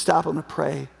 I'm just gonna stop, I'm gonna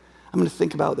pray. I'm gonna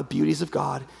think about the beauties of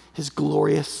God, his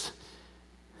glorious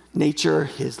nature,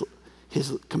 his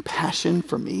compassion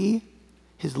for me,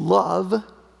 his love,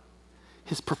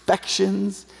 his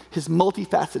perfections, his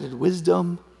multifaceted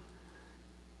wisdom.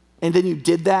 And then you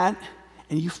did that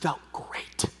and you felt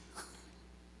great.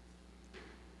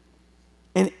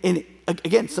 And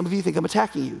again, some of you think I'm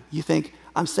attacking you. You think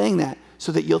I'm saying that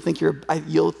so that you'll think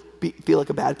feel like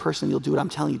a bad person. You'll do what I'm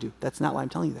telling you to do. That's not why I'm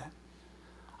telling you that.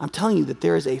 I'm telling you that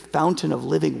there is a fountain of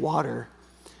living water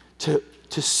to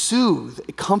soothe,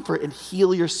 comfort, and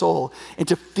heal your soul, and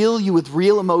to fill you with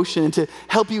real emotion, and to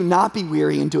help you not be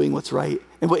weary in doing what's right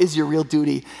and what is your real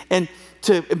duty, and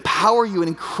to empower you in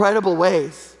incredible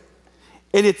ways.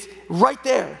 And it's right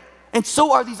there. And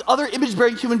so are these other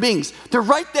image-bearing human beings. They're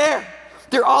right there.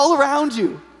 They're all around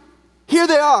you. Here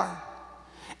they are.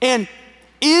 And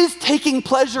is taking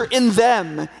pleasure in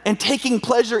them and taking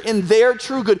pleasure in their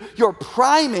true good your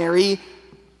primary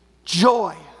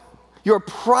joy, your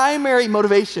primary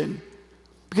motivation?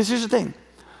 Because here's the thing.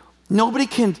 Nobody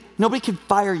can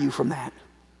fire you from that.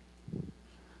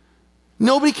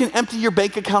 Nobody can empty your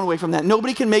bank account away from that.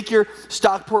 Nobody can make your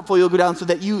stock portfolio go down so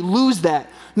that you lose that.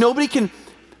 Nobody can.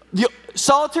 The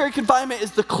solitary confinement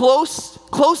is the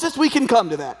closest we can come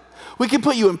to that. We can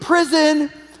put you in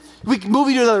prison. We can move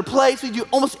you to another place. We do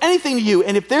almost anything to you.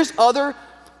 And if there's other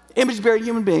image-bearing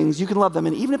human beings, you can love them.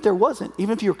 And even if there wasn't,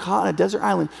 even if you were caught on a desert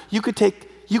island, you could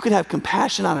have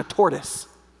compassion on a tortoise.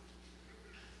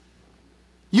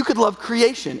 You could love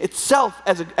creation itself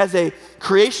as a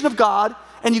creation of God,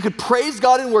 and you could praise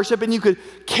God in worship, and you could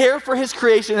care for his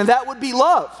creation, and that would be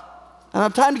love. I don't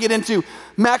have time to get into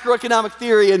macroeconomic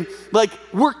theory and like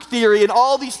work theory and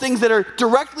all these things that are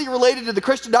directly related to the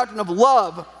Christian doctrine of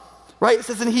love, right? It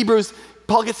says in Hebrews,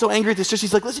 Paul gets so angry at this church,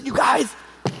 he's like, listen, you guys,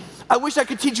 I wish I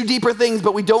could teach you deeper things,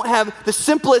 but we don't have the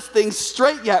simplest things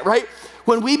straight yet, right?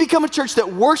 When we become a church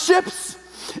that worships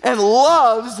and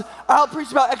loves, I'll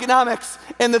preach about economics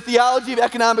and the theology of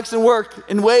economics and work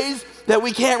in ways that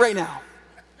we can't right now.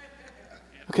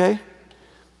 Okay?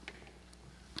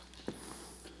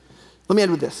 Let me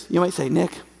end with this. You might say,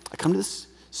 Nick, I come to this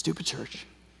stupid church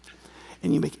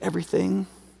and you make everything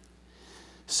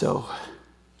so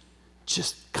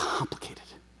just complicated.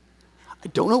 I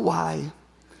don't know why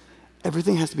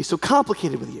everything has to be so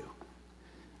complicated with you.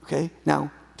 Okay?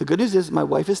 Now, the good news is my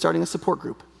wife is starting a support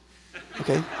group.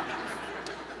 Okay?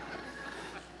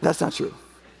 That's not true.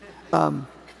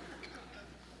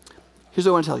 Here's what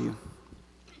I want to tell you.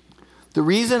 The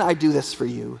reason I do this for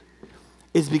you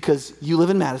is because you live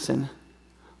in Madison.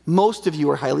 Most of you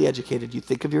are highly educated. You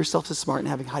think of yourself as smart and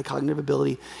having high cognitive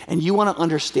ability, and you want to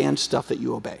understand stuff that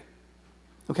you obey.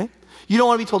 Okay? You don't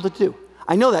want to be told what to do.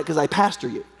 I know that because I pastor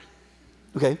you.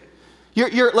 Okay?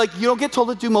 You're like, you don't get told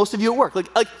what to do, most of you at work. Like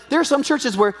there are some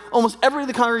churches where almost everybody in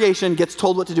the congregation gets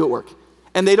told what to do at work.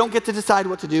 And they don't get to decide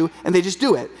what to do, and they just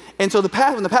do it. And so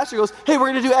when the pastor goes, hey,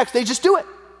 we're going to do X, they just do it.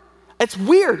 It's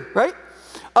weird, right?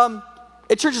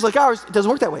 At churches like ours, it doesn't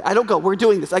work that way. I don't go, we're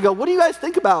doing this. I go, what do you guys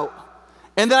think about?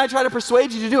 And then I try to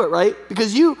persuade you to do it, right?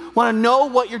 Because you want to know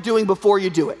what you're doing before you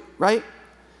do it, right?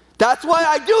 That's why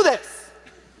I do this,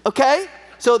 okay?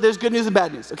 So there's good news and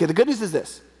bad news. Okay, the good news is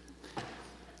this.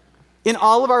 In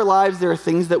all of our lives, there are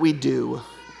things that we do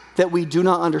that we do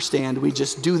not understand. We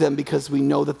just do them because we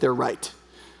know that they're right.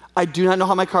 I do not know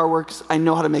how my car works. I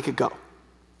know how to make it go.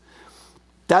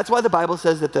 That's why the Bible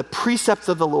says that the precepts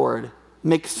of the Lord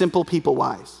make simple people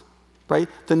wise. right?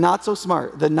 The not so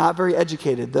smart, the not very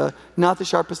educated, the not the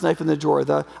sharpest knife in the drawer,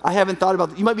 the I haven't thought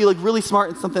about, you might be like really smart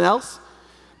in something else,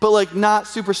 but like not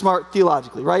super smart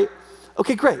theologically, right?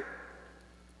 Okay, great.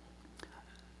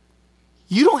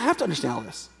 You don't have to understand all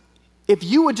this. If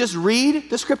you would just read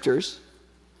the scriptures,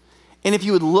 and if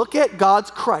you would look at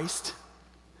God's Christ,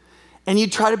 and you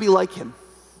try to be like him,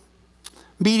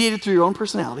 mediated through your own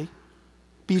personality,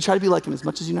 but you try to be like him as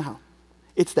much as you know how.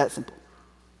 It's that simple.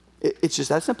 It's just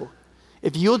that simple.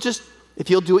 If you'll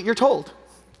do what you're told,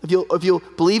 if you'll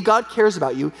believe God cares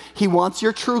about you, he wants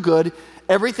your true good,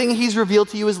 everything he's revealed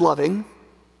to you is loving,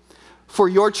 for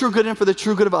your true good and for the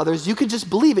true good of others, you can just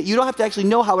believe it. You don't have to actually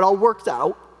know how it all works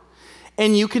out,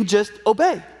 and you can just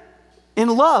obey in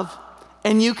love.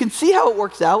 And you can see how it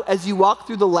works out as you walk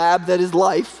through the lab that is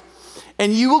life,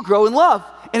 and you will grow in love.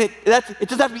 And it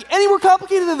doesn't have to be any more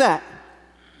complicated than that.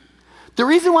 The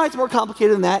reason why it's more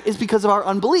complicated than that is because of our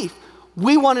unbelief.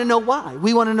 We want to know why.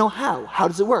 We want to know how. How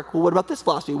does it work? Well, what about this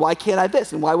philosophy? Why can't I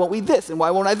this? And why won't we this? And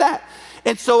why won't I that?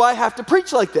 And so I have to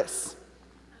preach like this.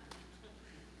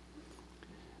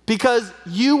 Because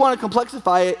you want to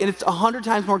complexify it, and it's 100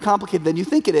 times more complicated than you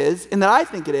think it is, and that I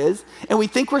think it is, and we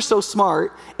think we're so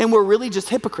smart, and we're really just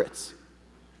hypocrites.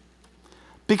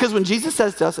 Because when Jesus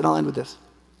says to us, and I'll end with this,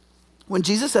 when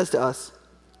Jesus says to us,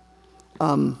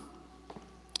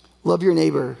 love your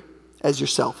neighbor as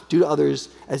yourself, do to others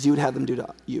as you would have them do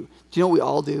to you. Do you know what we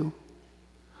all do?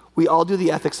 We all do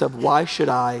the ethics of why should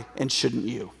I and shouldn't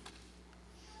you?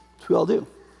 That's what we all do.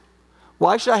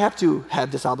 Why should I have to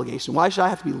have this obligation? Why should I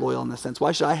have to be loyal in this sense?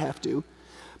 Why should I have to?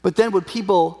 But then would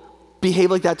people behave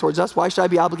like that towards us? Why should I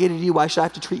be obligated to you? Why should I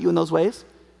have to treat you in those ways?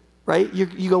 Right? You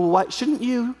go, well, why shouldn't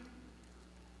you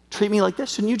treat me like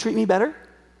this? Shouldn't you treat me better?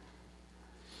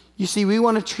 You see, we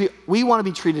want to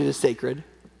be treated as sacred,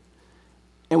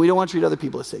 and we don't want to treat other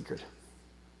people as sacred.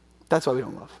 That's why we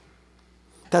don't love.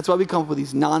 That's why we come up with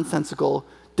these nonsensical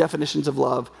definitions of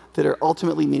love that are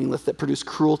ultimately meaningless, that produce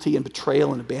cruelty and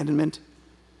betrayal and abandonment.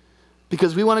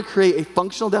 Because we want to create a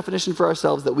functional definition for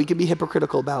ourselves that we can be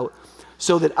hypocritical about,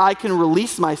 so that I can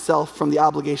release myself from the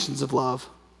obligations of love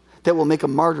that will make a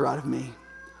martyr out of me.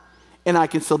 And I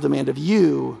can still demand of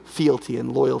you fealty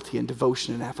and loyalty and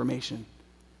devotion and affirmation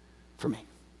for me.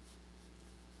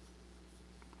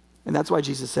 And that's why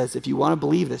Jesus says, if you want to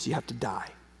believe this, you have to die.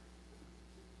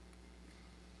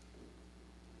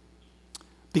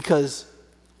 Because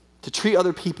to treat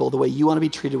other people the way you want to be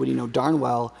treated when you know darn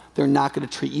well they're not going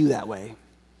to treat you that way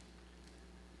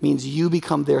means you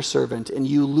become their servant and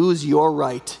you lose your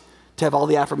right to have all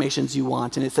the affirmations you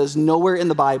want. And it says nowhere in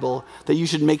the Bible that you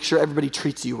should make sure everybody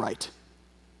treats you right.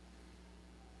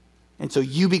 And so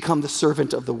you become the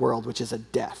servant of the world, which is a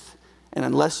death. And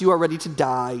unless you are ready to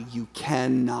die, you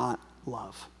cannot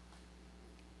love.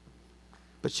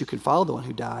 But you can follow the one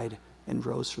who died and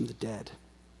rose from the dead,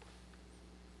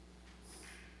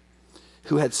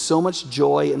 who had so much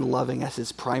joy in loving as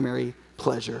his primary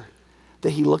pleasure that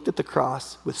he looked at the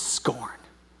cross with scorn.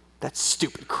 That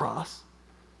stupid cross.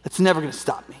 That's never going to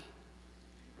stop me.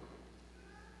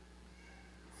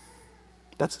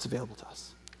 That's what's available to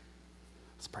us.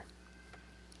 Let's pray.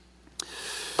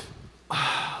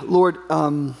 Lord,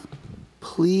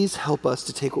 please help us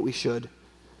to take what we should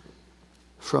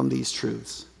from these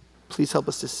truths. Please help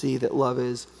us to see that love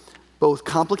is both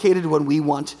complicated when we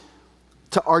want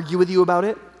to argue with you about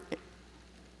it,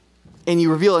 and you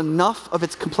reveal enough of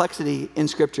its complexity in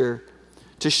Scripture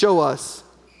to show us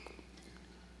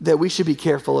that we should be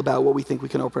careful about what we think we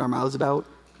can open our mouths about,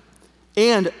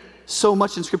 and so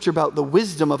much in Scripture about the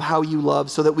wisdom of how you love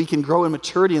so that we can grow in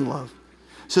maturity in love,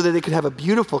 so that it could have a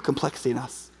beautiful complexity in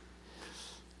us,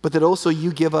 but that also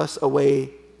you give us a way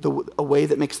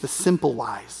that makes the simple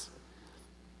wise,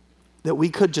 that we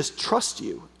could just trust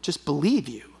you, just believe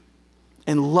you,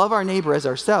 and love our neighbor as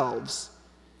ourselves,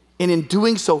 and in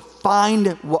doing so, find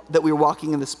that we're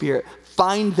walking in the Spirit,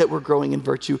 find that we're growing in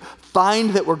virtue,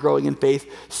 find that we're growing in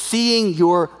faith, seeing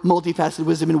your multifaceted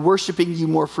wisdom and worshiping you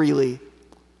more freely.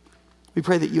 We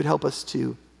pray that you'd help us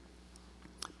to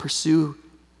pursue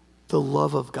the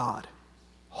love of God,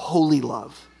 holy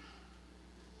love,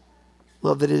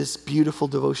 love that is beautiful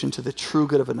devotion to the true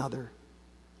good of another,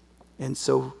 and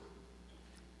so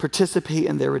participate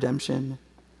in their redemption,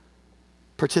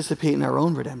 participate in our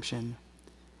own redemption,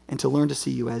 and to learn to see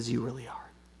you as you really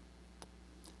are.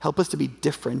 Help us to be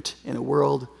different in a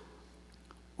world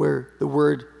where the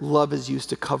word love is used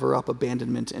to cover up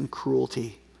abandonment and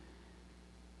cruelty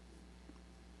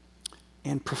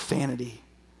and profanity,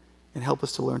 and help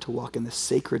us to learn to walk in the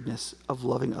sacredness of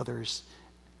loving others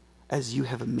as you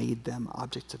have made them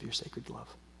objects of your sacred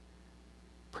love.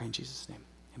 Pray in Jesus' name.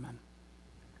 Amen.